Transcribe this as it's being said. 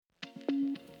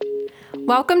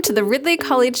Welcome to the Ridley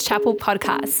College Chapel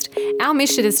podcast. Our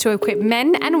mission is to equip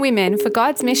men and women for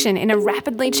God's mission in a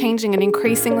rapidly changing and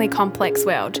increasingly complex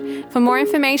world. For more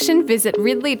information, visit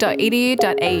ridley.edu.au.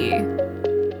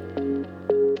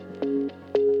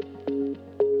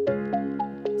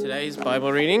 Today's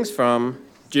Bible readings from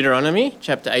Deuteronomy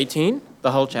chapter 18,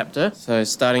 the whole chapter. So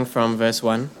starting from verse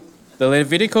 1. The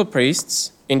Levitical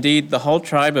priests, indeed the whole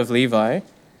tribe of Levi,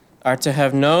 are to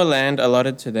have no land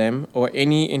allotted to them or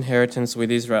any inheritance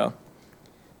with Israel.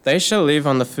 They shall live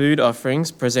on the food offerings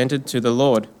presented to the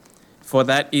Lord, for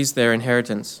that is their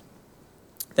inheritance.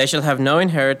 They shall have no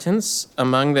inheritance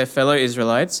among their fellow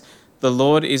Israelites. The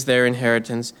Lord is their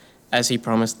inheritance, as he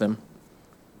promised them.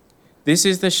 This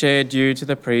is the share due to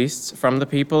the priests from the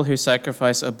people who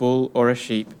sacrifice a bull or a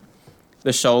sheep: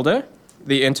 the shoulder,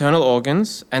 the internal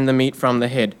organs, and the meat from the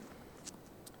head.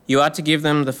 You are to give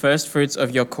them the first fruits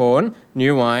of your corn,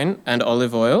 new wine, and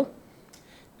olive oil,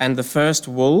 and the first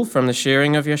wool from the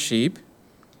shearing of your sheep.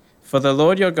 For the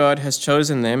Lord your God has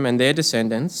chosen them and their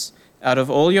descendants out of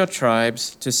all your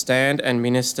tribes to stand and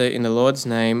minister in the Lord's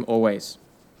name always.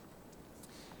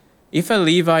 If a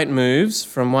Levite moves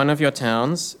from one of your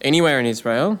towns, anywhere in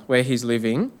Israel, where he's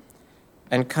living,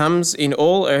 and comes in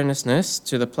all earnestness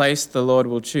to the place the Lord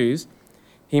will choose,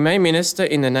 he may minister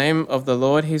in the name of the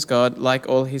Lord his God like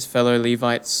all his fellow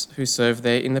Levites who serve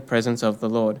there in the presence of the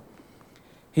Lord.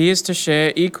 He is to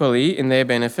share equally in their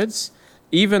benefits,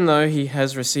 even though he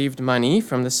has received money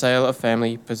from the sale of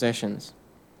family possessions.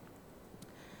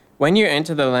 When you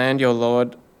enter the land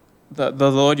the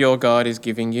Lord your God is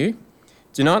giving you,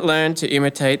 do not learn to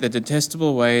imitate the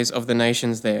detestable ways of the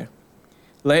nations there.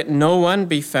 Let no one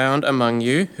be found among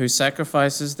you who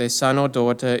sacrifices their son or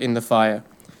daughter in the fire,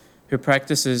 who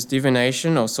practices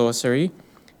divination or sorcery,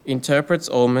 interprets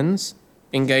omens,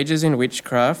 engages in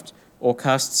witchcraft, or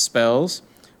casts spells,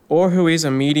 or who is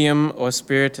a medium or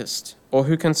spiritist, or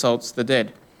who consults the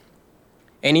dead.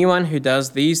 Anyone who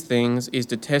does these things is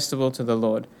detestable to the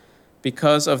Lord.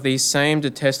 Because of these same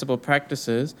detestable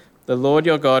practices, the Lord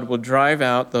your God will drive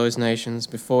out those nations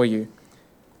before you.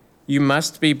 You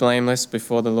must be blameless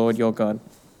before the Lord your God.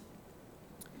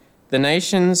 The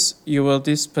nations you will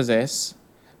dispossess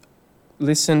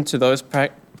listen to those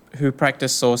who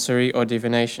practice sorcery or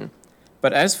divination.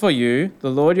 But as for you,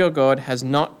 the Lord your God has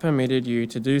not permitted you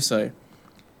to do so.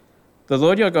 The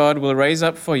Lord your God will raise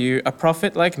up for you a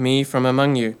prophet like me from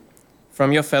among you,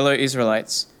 from your fellow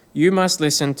Israelites. You must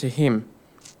listen to him.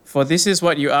 For this is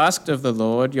what you asked of the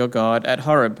Lord your God at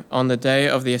Horeb on the day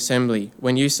of the assembly,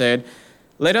 when you said,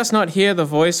 "Let us not hear the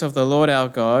voice of the Lord our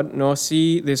God, nor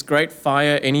see this great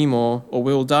fire any more, or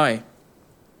we will die."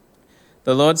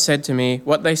 The Lord said to me,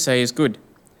 "What they say is good.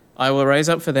 I will raise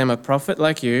up for them a prophet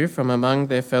like you from among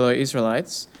their fellow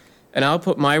Israelites, and I'll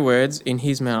put my words in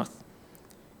his mouth.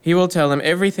 He will tell them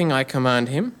everything I command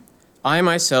him. I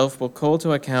myself will call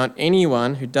to account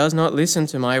anyone who does not listen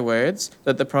to my words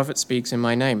that the prophet speaks in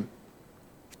my name.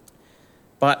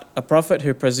 But a prophet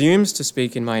who presumes to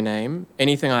speak in my name,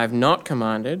 anything I have not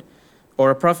commanded, or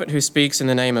a prophet who speaks in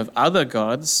the name of other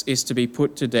gods, is to be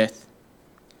put to death.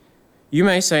 You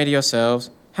may say to yourselves,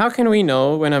 how can we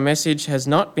know when a message has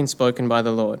not been spoken by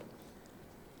the Lord?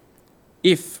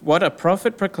 If what a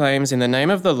prophet proclaims in the name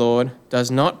of the Lord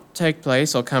does not take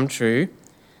place or come true,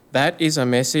 that is a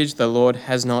message the Lord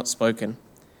has not spoken.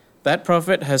 That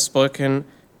prophet has spoken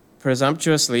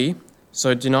presumptuously,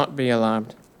 so do not be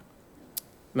alarmed.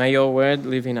 May your word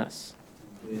live in us.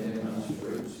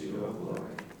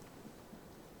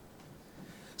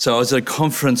 So I was at a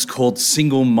conference called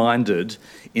Single Minded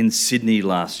in Sydney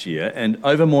last year, and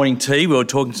over morning tea we were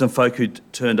talking to some folk who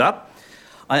turned up.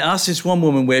 I asked this one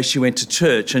woman where she went to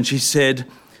church, and she said,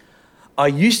 "I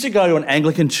used to go to an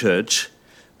Anglican church,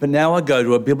 but now I go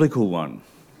to a biblical one."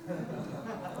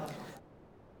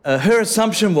 Her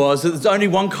assumption was that there's only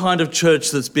one kind of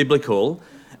church that's biblical,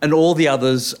 and all the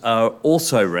others are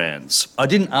also Rands. I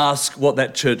didn't ask what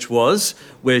that church was,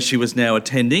 where she was now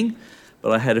attending,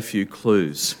 but I had a few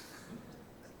clues.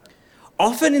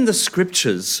 Often in the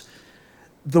scriptures,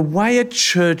 the way a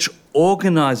church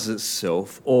organises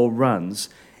itself or runs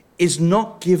is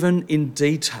not given in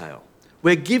detail.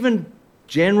 We're given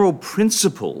general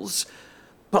principles,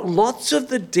 but lots of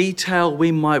the detail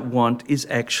we might want is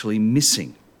actually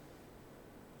missing.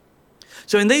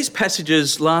 So in these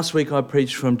passages, last week I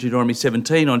preached from Deuteronomy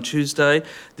 17 on Tuesday,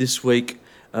 this week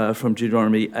from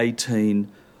Deuteronomy 18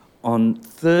 on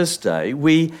Thursday.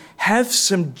 We have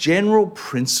some general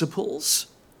principles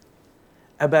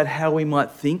about how we might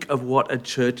think of what a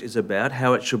church is about,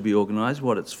 how it should be organised,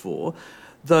 what it's for,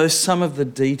 though some of the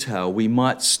detail we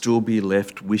might still be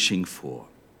left wishing for.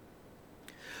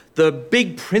 The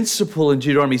big principle in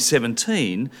Deuteronomy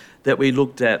 17 that we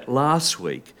looked at last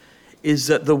week is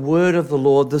that the word of the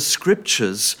Lord, the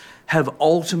scriptures, have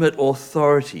ultimate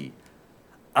authority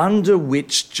under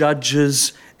which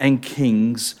judges and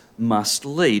kings must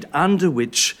lead, under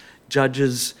which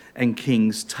judges and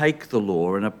kings take the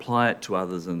law and apply it to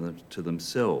others and to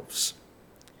themselves.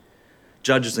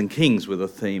 Judges and kings were the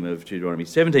theme of Deuteronomy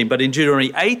 17, but in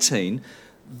Deuteronomy 18,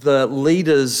 the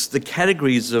leaders, the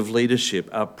categories of leadership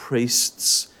are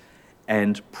priests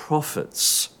and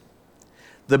prophets.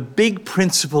 The big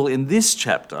principle in this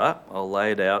chapter, I'll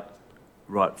lay it out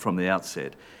right from the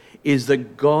outset, is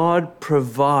that God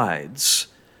provides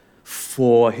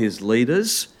for his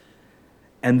leaders,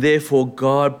 and therefore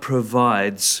God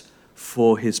provides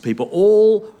for his people.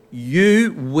 All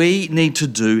we need to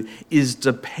do is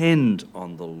depend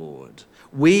on the Lord.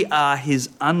 We are his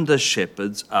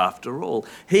under-shepherds after all.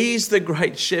 He's the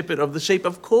great shepherd of the sheep.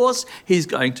 Of course, he's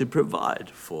going to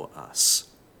provide for us.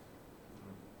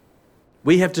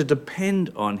 We have to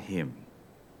depend on him.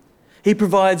 He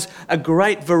provides a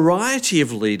great variety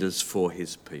of leaders for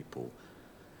his people.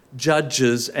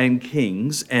 Judges and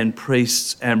kings and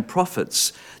priests and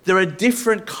prophets. There are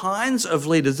different kinds of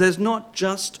leaders. There's not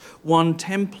just one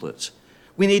template.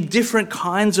 We need different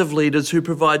kinds of leaders who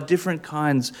provide different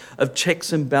kinds of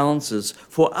checks and balances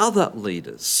for other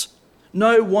leaders.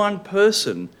 No one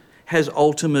person has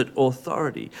ultimate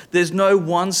authority. There's no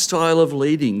one style of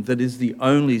leading that is the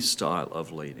only style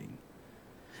of leading.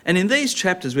 And in these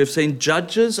chapters, we've seen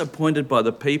judges appointed by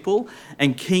the people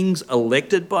and kings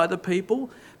elected by the people,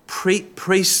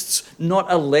 priests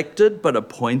not elected but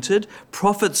appointed,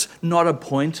 prophets not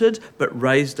appointed but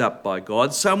raised up by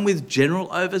God, some with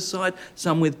general oversight,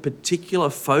 some with particular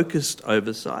focused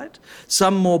oversight,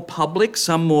 some more public,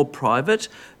 some more private,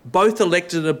 both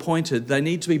elected and appointed. They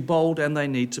need to be bold and they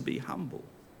need to be humble.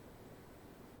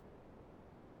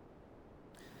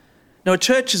 Now, a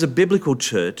church is a biblical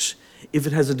church if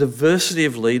it has a diversity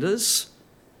of leaders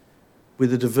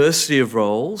with a diversity of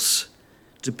roles,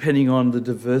 depending on the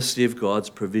diversity of God's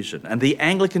provision. And the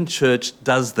Anglican Church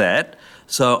does that.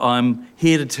 So I'm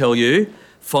here to tell you,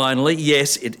 finally,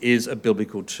 yes, it is a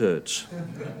biblical church.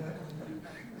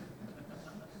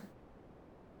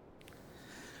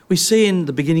 We see in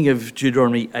the beginning of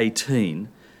Deuteronomy 18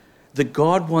 that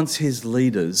God wants his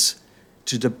leaders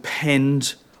to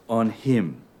depend on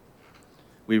him.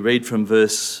 We read from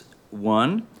verse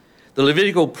 1, "The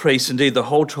Levitical priests, indeed the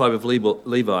whole tribe of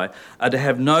Levi, are to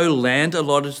have no land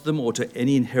allotted to them or to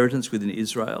any inheritance within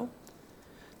Israel.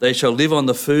 They shall live on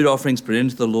the food offerings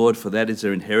presented to the Lord, for that is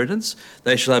their inheritance.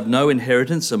 They shall have no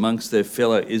inheritance amongst their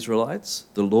fellow Israelites.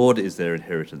 The Lord is their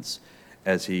inheritance,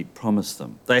 as he promised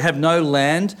them. They have no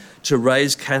land to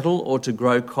raise cattle or to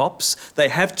grow crops. They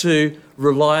have to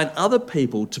rely on other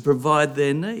people to provide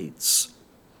their needs.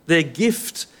 Their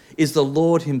gift is the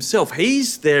Lord himself.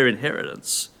 He's their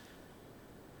inheritance.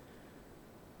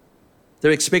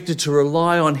 They're expected to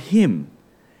rely on him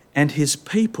and his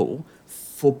people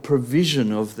for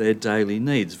provision of their daily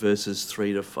needs," verses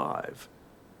 3 to 5.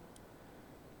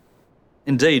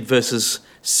 Indeed, verses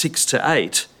 6 to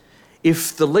 8,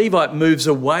 if the Levite moves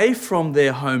away from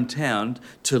their hometown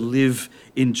to live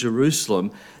in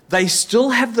Jerusalem, they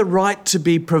still have the right to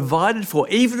be provided for,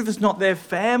 even if it's not their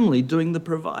family doing the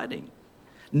providing.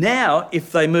 Now,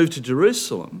 if they move to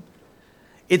Jerusalem,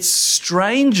 it's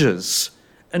strangers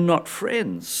and not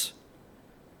friends,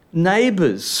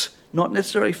 neighbours, not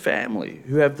necessarily family,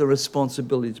 who have the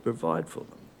responsibility to provide for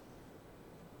them.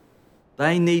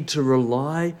 They need to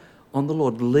rely on the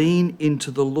Lord, lean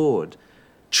into the Lord,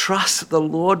 trust that the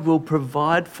Lord will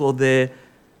provide for their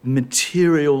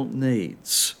material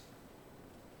needs.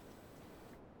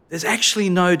 There's actually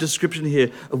no description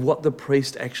here of what the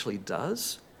priest actually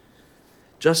does,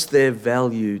 just their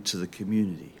value to the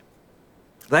community.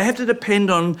 They have to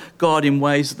depend on God in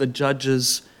ways that the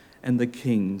judges and the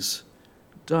kings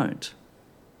don't.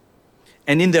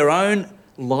 And in their own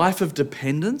life of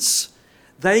dependence,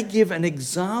 they give an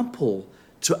example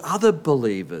to other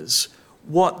believers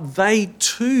what they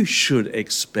too should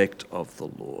expect of the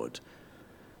Lord,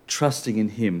 trusting in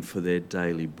him for their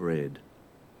daily bread.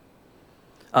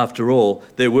 After all,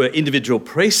 there were individual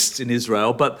priests in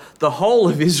Israel, but the whole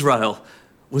of Israel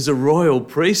was a royal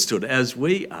priesthood, as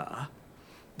we are.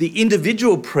 The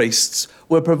individual priests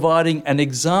were providing an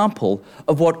example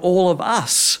of what all of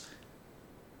us,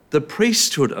 the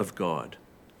priesthood of God,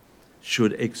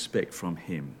 should expect from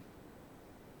him.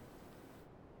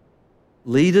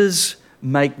 Leaders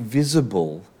make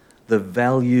visible the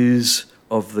values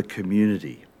of the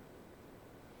community.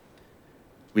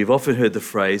 We've often heard the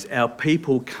phrase, "Our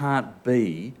people can't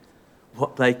be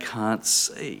what they can't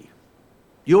see.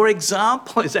 Your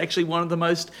example is actually one of the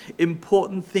most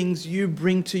important things you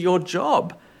bring to your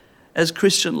job as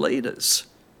Christian leaders.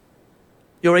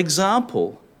 Your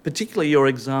example, particularly your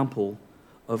example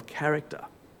of character.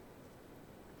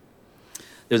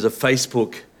 There's a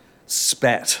Facebook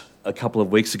spat a couple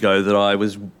of weeks ago that I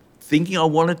was thinking I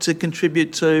wanted to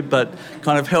contribute to, but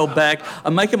kind of held back.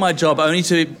 I'm making my job only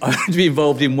to be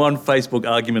involved in one Facebook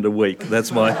argument a week. That's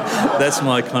my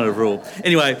kind of rule.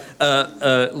 Anyway,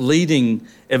 leading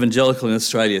evangelical in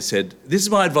Australia said, "This is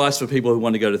my advice for people who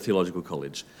want to go to theological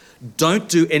college. Don't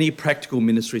do any practical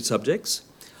ministry subjects.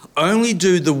 Only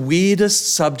do the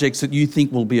weirdest subjects that you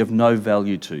think will be of no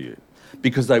value to you,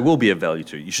 because they will be of value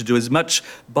to you. You should do as much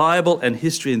Bible and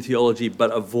history and theology, but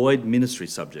avoid ministry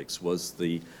subjects," was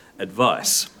the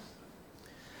advice.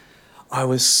 I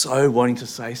was so wanting to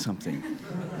say something.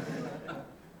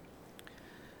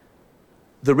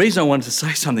 The reason I wanted to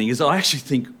say something is I actually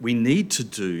think we need to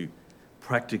do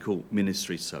practical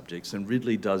ministry subjects, and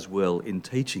Ridley does well in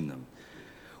teaching them.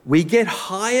 We get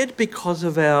hired because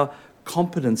of our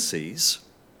competencies,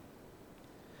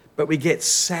 but we get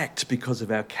sacked because of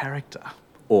our character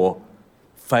or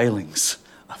failings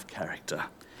of character.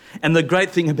 And the great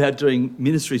thing about doing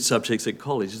ministry subjects at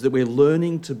college is that we're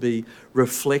learning to be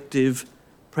reflective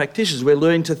practitioners. We're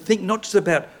learning to think not just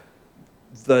about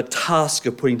the task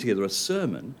of putting together a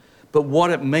sermon, but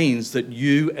what it means that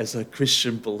you as a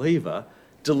Christian believer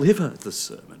deliver the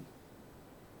sermon.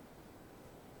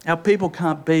 Our people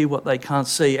can't be what they can't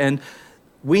see, and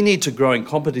we need to grow in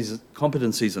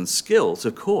competencies and skills,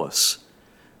 of course,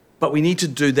 but we need to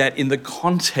do that in the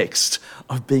context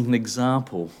of being an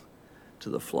example to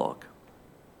the flock.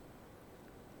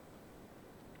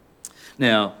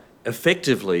 Now,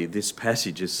 effectively, this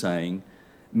passage is saying,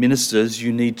 ministers,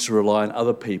 you need to rely on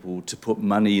other people to put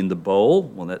money in the bowl.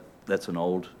 Well, that's an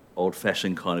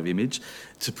old-fashioned kind of image.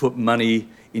 To put money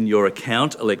in your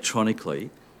account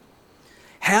electronically.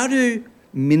 How do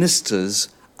ministers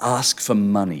ask for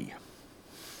money?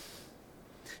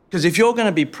 Because if you're going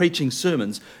to be preaching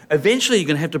sermons, eventually you're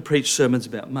going to have to preach sermons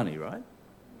about money, right?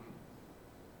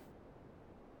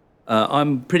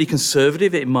 I'm pretty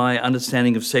conservative in my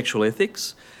understanding of sexual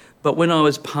ethics, but when I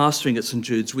was pastoring at St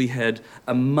Jude's, we had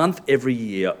a month every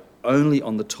year only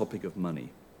on the topic of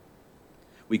money.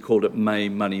 We called it May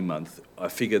Money Month. I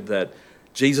figured that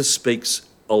Jesus speaks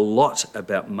a lot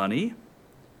about money.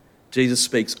 Jesus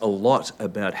speaks a lot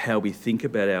about how we think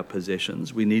about our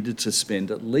possessions. We needed to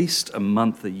spend at least a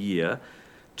month a year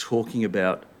talking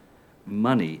about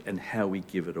money and how we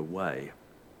give it away.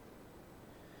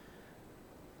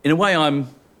 In a way,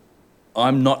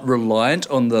 I'm not reliant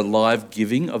on the live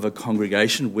giving of a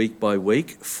congregation week by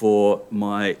week for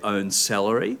my own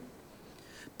salary,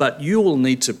 but you will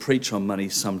need to preach on money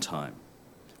sometime.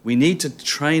 We need to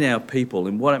train our people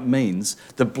in what it means,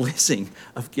 the blessing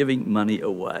of giving money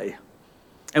away.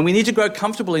 And we need to grow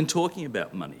comfortable in talking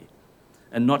about money,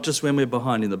 and not just when we're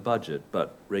behind in the budget,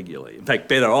 but regularly. In fact,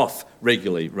 better off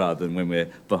regularly rather than when we're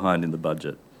behind in the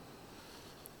budget.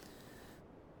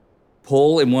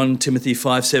 Paul in 1 Timothy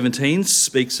 5:17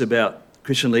 speaks about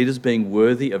Christian leaders being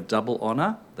worthy of double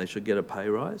honour. They should get a pay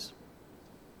rise.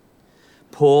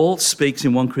 Paul speaks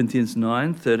in 1 Corinthians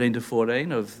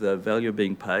 9:13-14 of the value of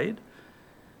being paid.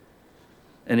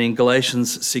 And in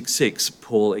Galatians 6:6,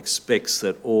 Paul expects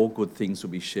that all good things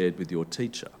will be shared with your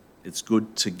teacher. It's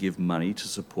good to give money to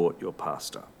support your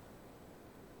pastor.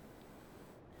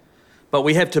 But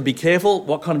we have to be careful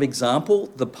what kind of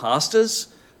example the pastors,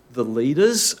 the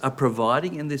leaders are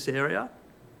providing in this area.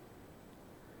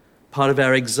 Part of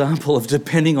our example of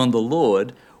depending on the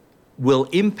Lord will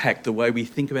impact the way we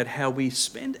think about how we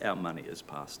spend our money as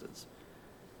pastors.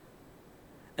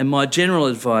 And my general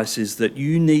advice is that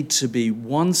you need to be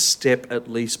one step at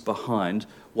least behind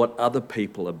what other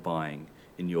people are buying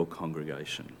in your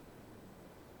congregation.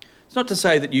 It's not to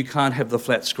say that you can't have the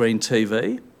flat screen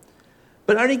TV,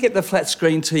 but only get the flat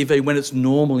screen TV when it's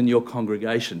normal in your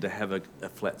congregation to have a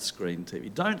flat screen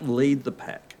TV. Don't lead the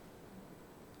pack.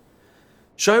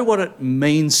 Show what it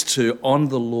means to honour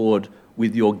the Lord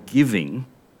with your giving,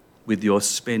 with your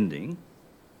spending,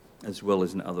 as well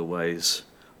as in other ways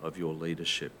of your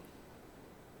leadership.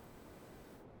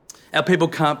 Our people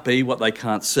can't be what they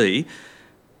can't see,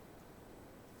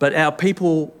 but our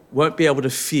people won't be able to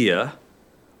fear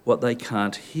what they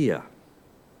can't hear.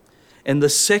 And the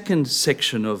second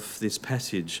section of this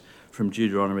passage from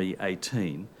Deuteronomy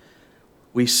 18,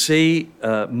 we see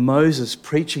Moses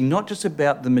preaching not just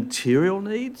about the material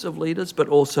needs of leaders, but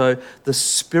also the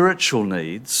spiritual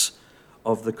needs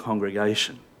of the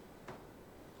congregation.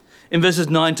 In verses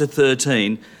 9 to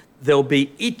 13, there'll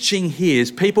be itching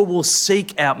ears. People will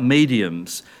seek out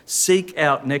mediums, seek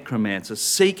out necromancers,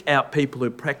 seek out people who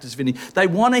practice divinity. They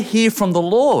want to hear from the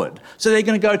Lord, so they're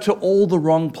going to go to all the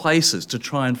wrong places to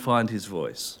try and find his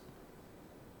voice.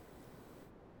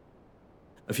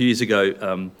 A few years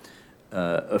ago,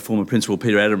 a former principal,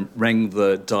 Peter Adam, rang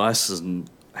the diocesan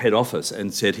head office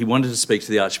and said he wanted to speak to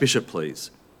the Archbishop,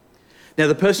 please. Now,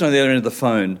 the person on the other end of the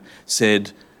phone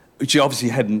said, she obviously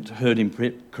hadn't heard him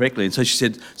correctly, and so she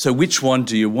said, "So which one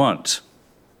do you want?"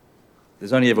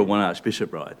 There's only ever one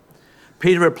Archbishop, right?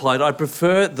 Peter replied, "I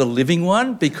prefer the living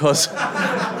one because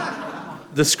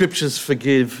the scriptures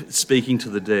forgive speaking to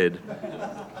the dead."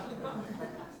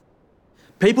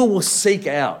 People will seek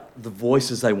out the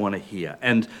voices they want to hear.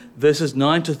 And verses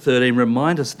 9 to 13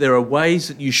 remind us there are ways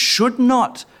that you should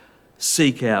not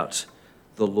seek out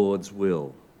the Lord's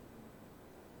will.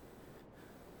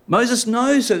 Moses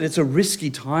knows that it's a risky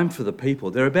time for the people.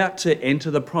 They're about to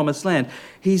enter the promised land.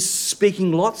 He's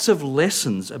speaking lots of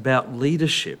lessons about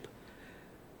leadership.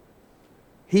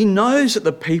 He knows that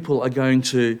the people are going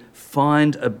to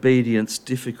find obedience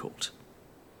difficult,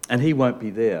 and he won't be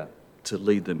there to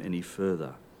lead them any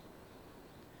further.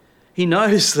 He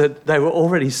knows that they were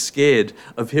already scared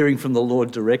of hearing from the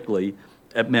Lord directly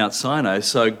at Mount Sinai,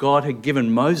 so God had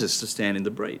given Moses to stand in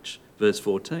the breach. Verse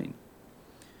 14.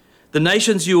 "The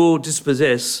nations you will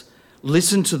dispossess,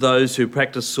 listen to those who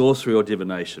practice sorcery or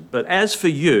divination. But as for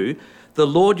you, the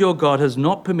Lord your God has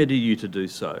not permitted you to do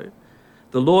so.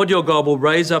 The Lord your God will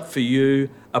raise up for you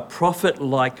a prophet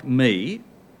like me,"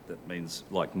 that means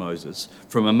like Moses,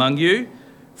 "from among you,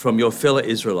 from your fellow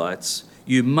Israelites.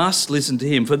 You must listen to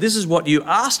him. For this is what you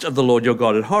asked of the Lord your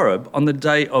God at Horeb on the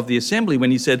day of the assembly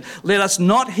when he said, 'Let us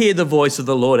not hear the voice of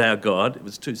the Lord our God.'" It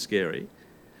was too scary.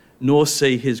 "Nor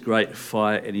see his great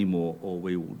fire anymore, or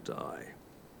we will die."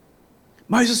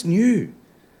 Moses knew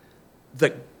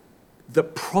that the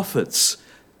prophets,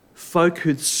 folk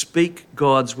who'd speak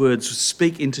God's words,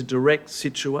 speak into direct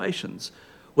situations,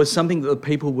 was something that the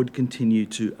people would continue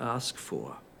to ask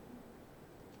for.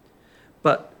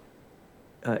 But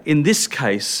in this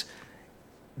case,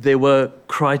 there were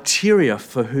criteria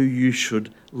for who you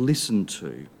should listen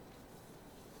to.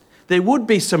 There would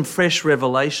be some fresh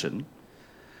revelation,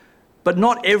 but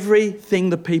not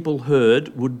everything the people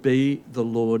heard would be the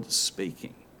Lord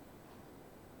speaking.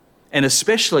 And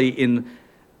especially in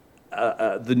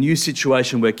the new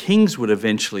situation where kings would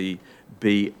eventually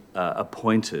be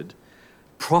appointed,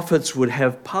 prophets would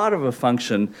have part of a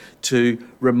function to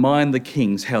remind the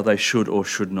kings how they should or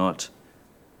should not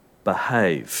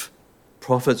behave.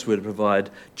 Prophets would provide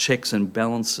checks and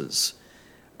balances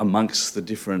amongst the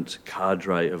different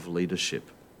cadre of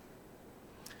leadership.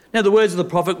 Now, the words of the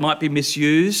prophet might be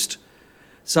misused.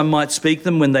 Some might speak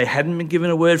them when they hadn't been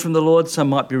given a word from the Lord. Some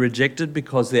might be rejected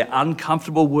because their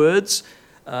uncomfortable words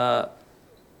were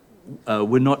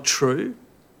not true.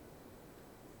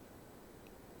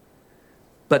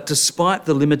 But despite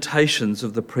the limitations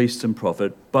of the priest and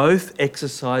prophet, both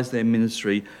exercise their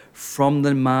ministry from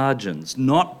the margins,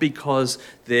 not because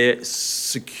they're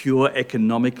secure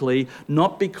economically,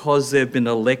 not because they've been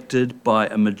elected by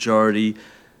a majority.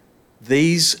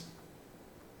 These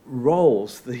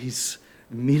roles, these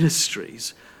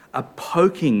ministries, are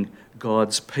poking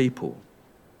God's people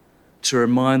to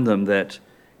remind them that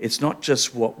it's not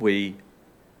just what we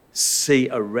see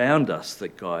around us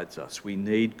that guides us. We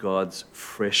need God's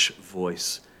fresh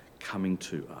voice coming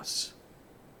to us.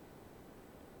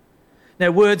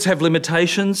 Now, words have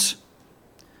limitations.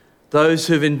 Those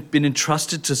who've been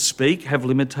entrusted to speak have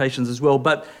limitations as well,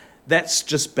 but that's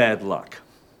just bad luck.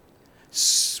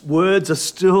 Words are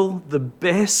still the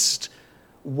best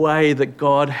way that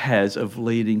God has of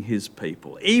leading his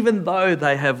people, even though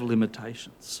they have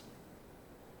limitations.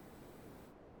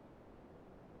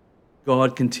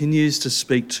 God continues to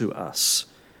speak to us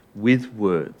with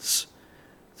words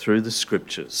through the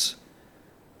scriptures,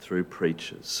 through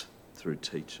preachers, through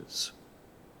teachers.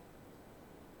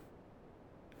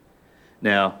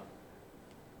 Now,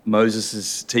 Moses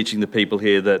is teaching the people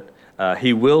here that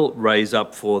he will raise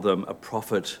up for them a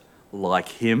prophet like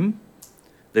him.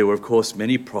 There were, of course,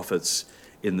 many prophets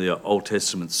in the Old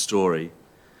Testament story,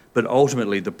 but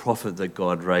ultimately the prophet that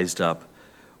God raised up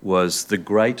was the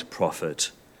great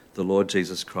prophet, the Lord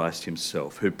Jesus Christ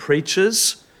himself, who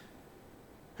preaches,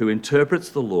 who interprets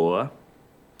the law,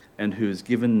 and who is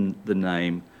given the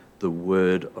name the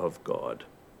Word of God.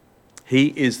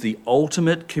 He is the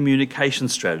ultimate communication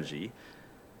strategy.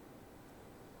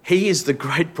 He is the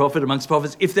great prophet amongst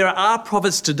prophets. If there are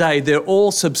prophets today, they're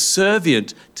all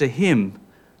subservient to him,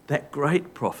 that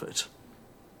great prophet.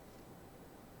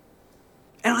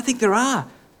 And I think there are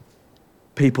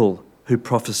people who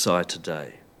prophesy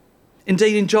today.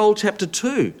 Indeed, in Joel chapter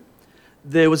 2,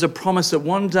 there was a promise that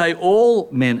one day all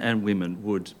men and women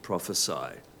would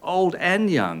prophesy, old and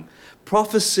young.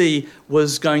 Prophecy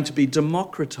was going to be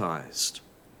democratized.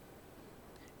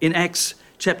 In Acts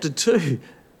chapter 2,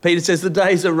 Peter says the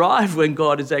days arrive when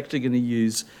God is actually going to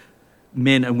use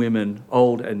men and women,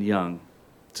 old and young,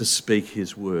 to speak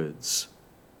his words.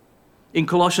 In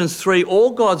Colossians 3,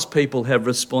 all God's people have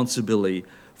responsibility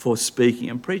for speaking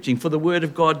and preaching, for the word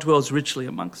of God dwells richly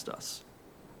amongst us.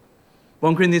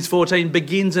 1 Corinthians 14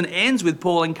 begins and ends with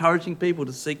Paul encouraging people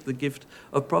to seek the gift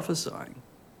of prophesying.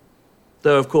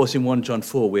 Though, of course, in 1 John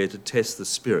 4, we're to test the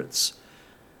spirits.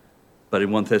 But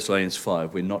in 1 Thessalonians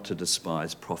 5, we're not to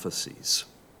despise prophecies.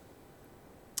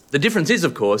 The difference is,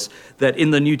 of course, that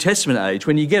in the New Testament age,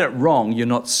 when you get it wrong, you're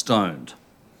not stoned.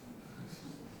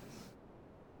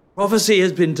 Prophecy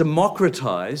has been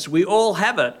democratized. We all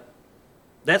have it.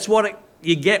 That's what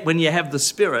you get when you have the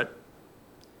Spirit.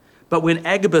 But when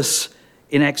Agabus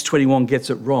in Acts 21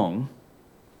 gets it wrong,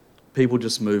 people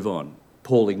just move on.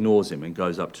 Paul ignores him and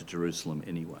goes up to Jerusalem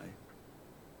anyway.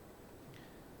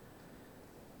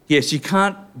 Yes, you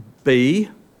can't be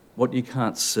what you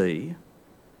can't see,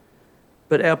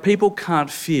 but our people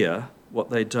can't fear what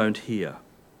they don't hear.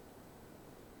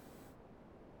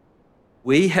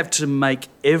 We have to make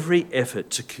every effort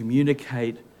to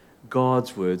communicate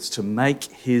God's words, to make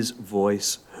his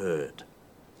voice heard.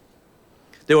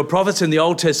 There were prophets in the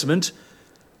Old Testament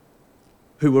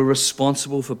who were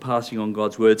responsible for passing on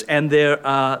God's words, and there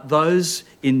are those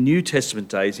in New Testament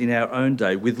days, in our own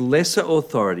day, with lesser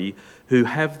authority who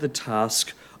have the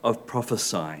task of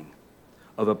prophesying,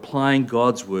 of applying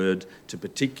God's word to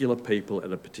particular people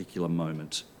at a particular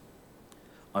moment.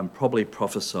 I'm probably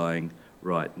prophesying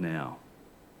right now.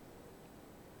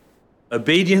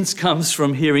 Obedience comes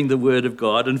from hearing the word of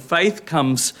God, and faith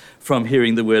comes from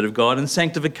hearing the word of God, and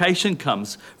sanctification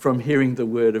comes from hearing the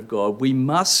word of God. We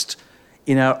must,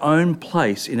 in our own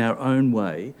place, in our own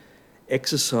way,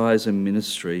 exercise a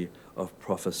ministry of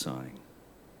prophesying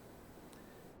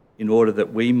in order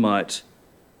that we might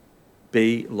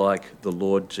be like the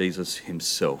Lord Jesus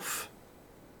himself.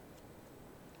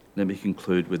 Let me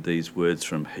conclude with these words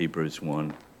from Hebrews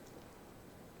 1.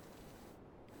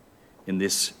 In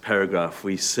this paragraph,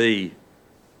 we see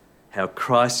how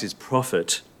Christ is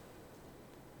prophet,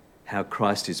 how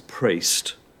Christ is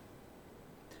priest,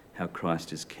 how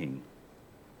Christ is king.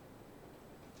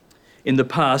 In the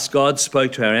past, God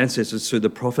spoke to our ancestors through the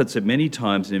prophets at many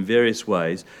times and in various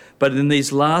ways, but in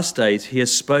these last days, he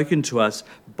has spoken to us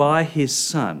by his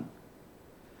Son,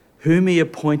 whom he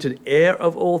appointed heir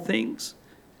of all things,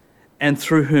 and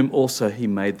through whom also he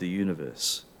made the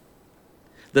universe.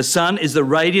 The Son is the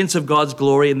radiance of God's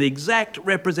glory and the exact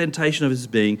representation of his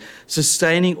being,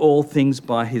 sustaining all things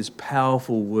by his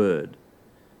powerful word.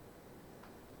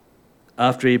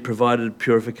 After he provided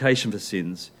purification for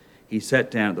sins, he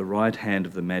sat down at the right hand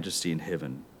of the Majesty in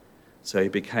heaven. So he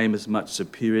became as much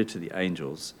superior to the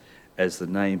angels as the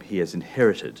name he has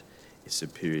inherited is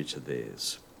superior to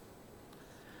theirs.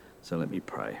 So let me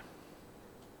pray.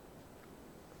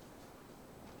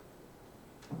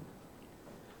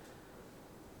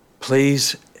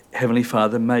 Please, Heavenly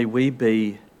Father, may we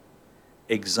be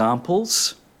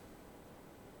examples.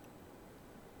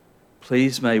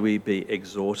 Please may we be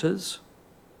exhorters.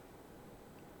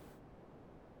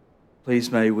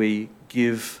 Please may we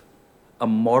give a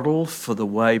model for the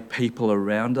way people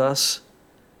around us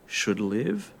should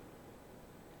live.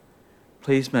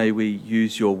 Please may we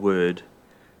use your word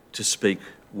to speak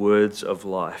words of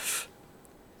life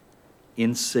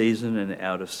in season and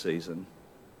out of season,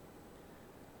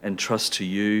 and trust to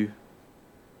you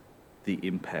the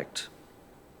impact.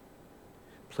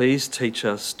 Please teach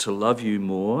us to love you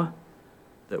more,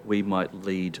 that we might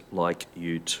lead like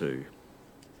you too.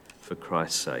 For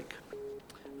Christ's sake.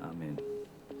 Amen.